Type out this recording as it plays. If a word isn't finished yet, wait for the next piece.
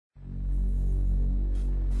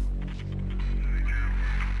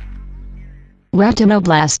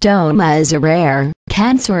Retinoblastoma is a rare,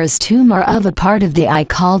 cancerous tumor of a part of the eye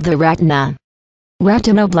called the retina.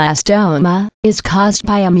 Retinoblastoma is caused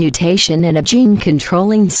by a mutation in a gene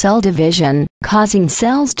controlling cell division, causing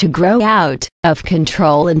cells to grow out of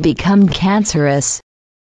control and become cancerous.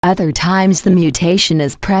 Other times the mutation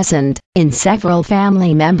is present in several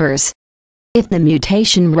family members. If the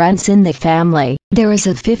mutation runs in the family, there is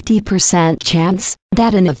a 50% chance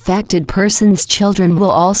that an affected person's children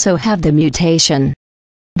will also have the mutation.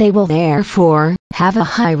 They will therefore have a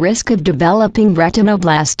high risk of developing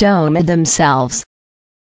retinoblastoma themselves.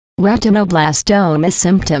 Retinoblastoma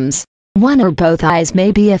symptoms: one or both eyes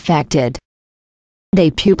may be affected.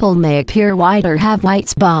 The pupil may appear white or have white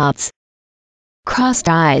spots. Crossed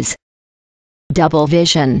eyes. Double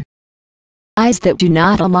vision. Eyes that do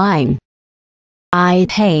not align. Eye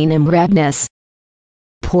pain and redness.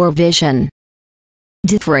 Poor vision.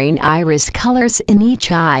 Differing iris colors in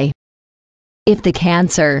each eye. If the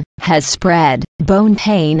cancer has spread, bone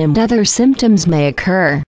pain and other symptoms may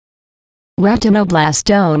occur.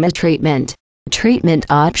 Retinoblastoma treatment. Treatment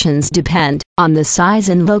options depend on the size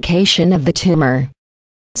and location of the tumor.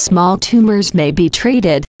 Small tumors may be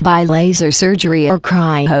treated by laser surgery or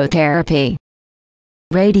cryotherapy.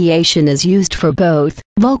 Radiation is used for both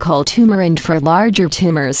local tumor and for larger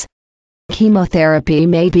tumors. Chemotherapy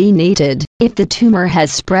may be needed if the tumor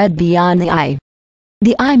has spread beyond the eye.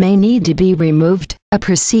 The eye may need to be removed, a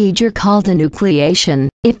procedure called enucleation,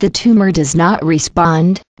 if the tumor does not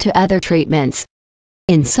respond to other treatments.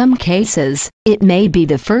 In some cases, it may be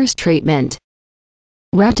the first treatment.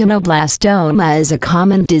 Retinoblastoma is a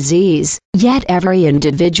common disease, yet every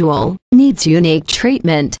individual needs unique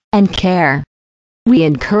treatment and care. We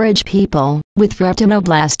encourage people with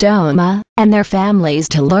retinoblastoma and their families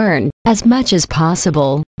to learn as much as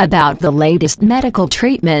possible about the latest medical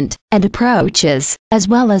treatment and approaches, as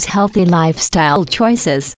well as healthy lifestyle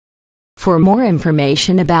choices. For more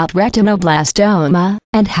information about retinoblastoma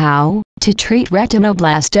and how to treat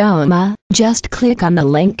retinoblastoma, just click on the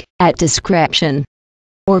link at description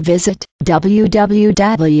or visit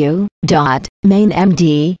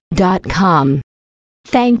www.mainmd.com.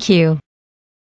 Thank you.